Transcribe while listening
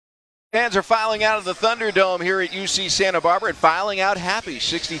Fans are filing out of the Thunderdome here at UC Santa Barbara and filing out happy.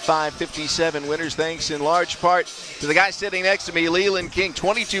 65-57 winners, thanks in large part to the guy sitting next to me, Leland King.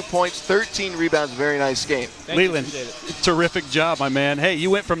 22 points, 13 rebounds, very nice game. Leland, terrific job, my man. Hey, you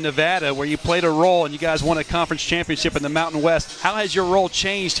went from Nevada where you played a role and you guys won a conference championship in the Mountain West. How has your role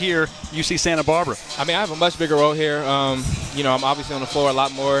changed here, UC Santa Barbara? I mean, I have a much bigger role here. You know, I'm obviously on the floor a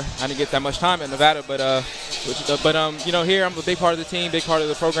lot more. I didn't get that much time at Nevada, but you know, here I'm a big part of the team, big part of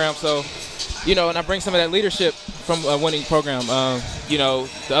the program. So, you know, and I bring some of that leadership from a winning program. You know,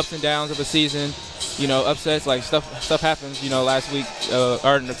 the ups and downs of a season, you know, upsets, like stuff happens. You know, last week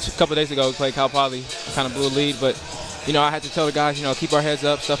or a couple of days ago, we played Cal Poly, kind of blew a lead, but you know, I had to tell the guys, you know, keep our heads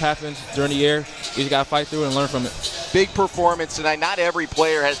up. Stuff happens during the year. You just got to fight through it and learn from it. Big performance tonight. Not every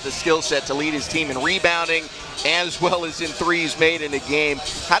player has the skill set to lead his team in rebounding as well as in threes made in a game.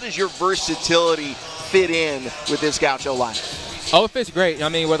 How does your versatility fit in with this Gaucho line? Oh, it fits great. I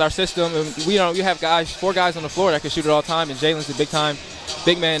mean, with our system, you know, you have guys, 4 guys on the floor that can shoot it all the time, and Jalen's a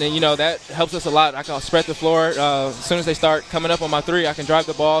big man, and, you know, that helps us a lot. I can spread the floor. As soon as they start coming up on my 3, I can drive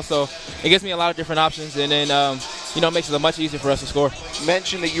the ball. So it gives me a lot of different options, and then, you know, it makes it much easier for us to score. You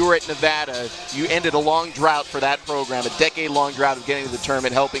mentioned that you were at Nevada. You ended a long drought for that program, a decade-long drought of getting to the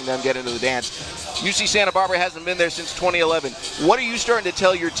tournament, helping them get into the dance. UC Santa Barbara hasn't been there since 2011. What are you starting to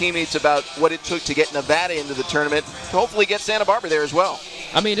tell your teammates about what it took to get Nevada into the tournament, to hopefully get Santa Barbara there as well?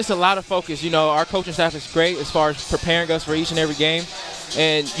 I mean, just a lot of focus. You know, our coaching staff is great as far as preparing us for each and every game.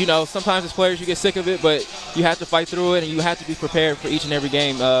 And, you know, sometimes as players you get sick of it, but you have to fight through it and you have to be prepared for each and every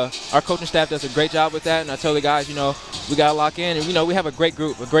game. Our coaching staff does a great job with that, and I tell the guys, you know, we got to lock in. And, you know, we have a great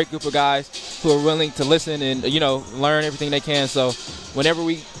group of guys who are willing to listen and, you know, learn everything they can. So whenever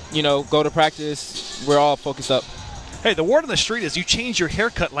we, you know, go to practice, we're all focused up. Hey, the word on the street is you change your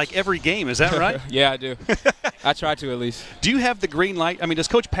haircut like every game. Is that right? Yeah, I do. I try to, at least. Do you have the green light? I mean, does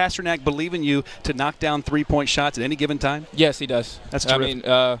Coach Pasternak believe in you to knock down three-point shots at any given time? Yes, he does. That's terrific.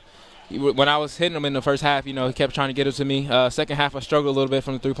 I mean, when I was hitting him in the first half, you know, he kept trying to get it to me. Second half, I struggled a little bit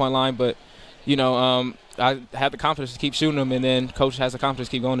from the three-point line, but, you know, I had the confidence to keep shooting them, and then Coach has the confidence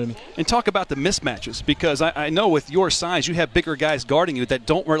to keep going to me. And talk about the mismatches, because I know with your size, you have bigger guys guarding you that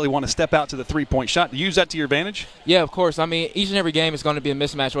don't really want to step out to the three-point shot. Do you use that to your advantage? Yeah, of course. I mean, each and every game is going to be a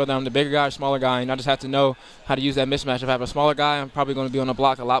mismatch, whether I'm the bigger guy or smaller guy, and I just have to know how to use that mismatch. If I have a smaller guy, I'm probably going to be on the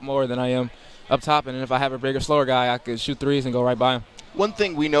block a lot more than I am up top, and if I have a bigger, slower guy, I could shoot threes and go right by him. One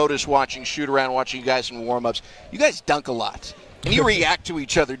thing we noticed watching shoot-around, watching you guys in warm-ups, you guys dunk a lot. And you react to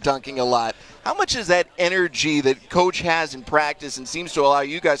each other dunking a lot. How much is that energy that Coach has in practice and seems to allow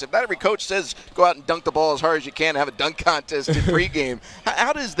you guys, if not every coach says go out and dunk the ball as hard as you can and have a dunk contest in pregame,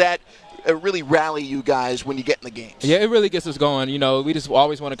 how does that really rally you guys when you get in the games? Yeah, it really gets us going. You know, we just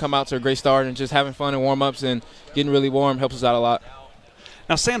always want to come out to a great start, and just having fun in warm-ups and getting really warm helps us out a lot.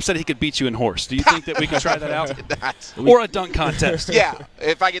 Now, Sam said he could beat you in horse. Do you think that we can try that out? Or a dunk contest? Yeah,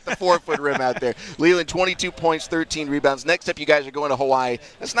 if I get the 4-foot rim out there. Leland, 22 points, 13 rebounds. Next up, you guys are going to Hawaii.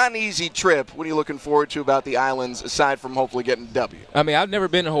 That's not an easy trip. What are you looking forward to about the islands, aside from hopefully getting a W? I mean, I've never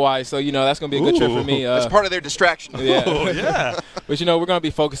been to Hawaii, so, you know, that's going to be a good trip for me. That's part of their distraction. Yeah. Oh, yeah. But, you know, we're going to be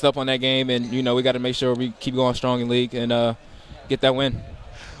focused up on that game, and, you know, we got to make sure we keep going strong in league and get that win.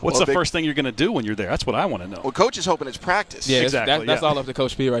 What's the first thing you're going to do when you're there? That's what I want to know. Well, Coach is hoping it's practice. Yeah, exactly. That's all up to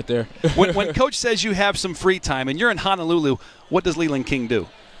Coach P right there. when Coach says you have some free time and you're in Honolulu, what does Leland King do?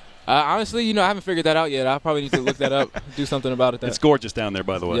 Honestly, you know, I haven't figured that out yet. I probably need to look that up, do something about it. It's gorgeous down there,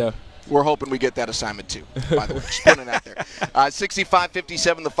 by the way. Yeah. We're hoping we get that assignment, too, by the way. Just putting it out there.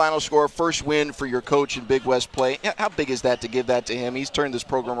 65-57, the final score. First win for your coach in Big West play. How big is that to give that to him? He's turned this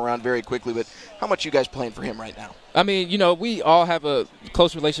program around very quickly, but how much are you guys playing for him right now? I mean, you know, we all have a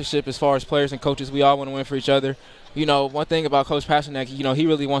close relationship as far as players and coaches. We all want to win for each other. You know, one thing about Coach Pasternak, you know, he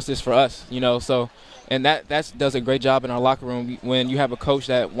really wants this for us, you know, so – and that does a great job in our locker room when you have a coach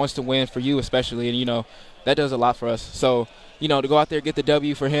that wants to win for you especially, and, you know, that does a lot for us. So, you know, to go out there, get the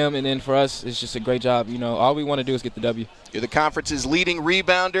W for him, and then for us, it's just a great job. You know, all we want to do is get the W. You're the conference's leading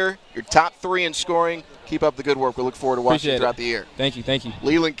rebounder. You're top 3 in scoring. Keep up the good work. We look forward to watching you throughout the year. Thank you, thank you.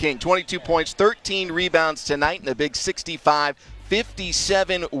 Leland King, 22 points, 13 rebounds tonight in a big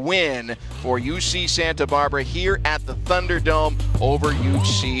 65-57 win for UC Santa Barbara here at the Thunderdome over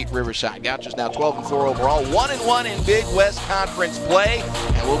UC Riverside. Gauchos now 12-4 overall, 1-1 in Big West Conference play,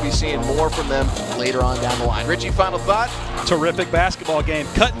 and we'll be seeing more from them later on down the line. Richie, final thought? Terrific basketball game.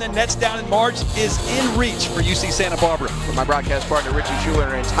 Cutting the nets down in March is in reach for UC Santa Barbara. For my broadcast partner, Richie Schueler,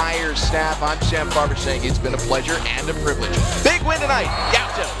 and our entire staff, I'm Sam Farber saying it's been a pleasure and a privilege. Big win tonight.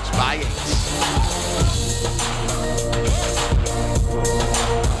 Gauchos by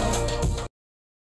 8.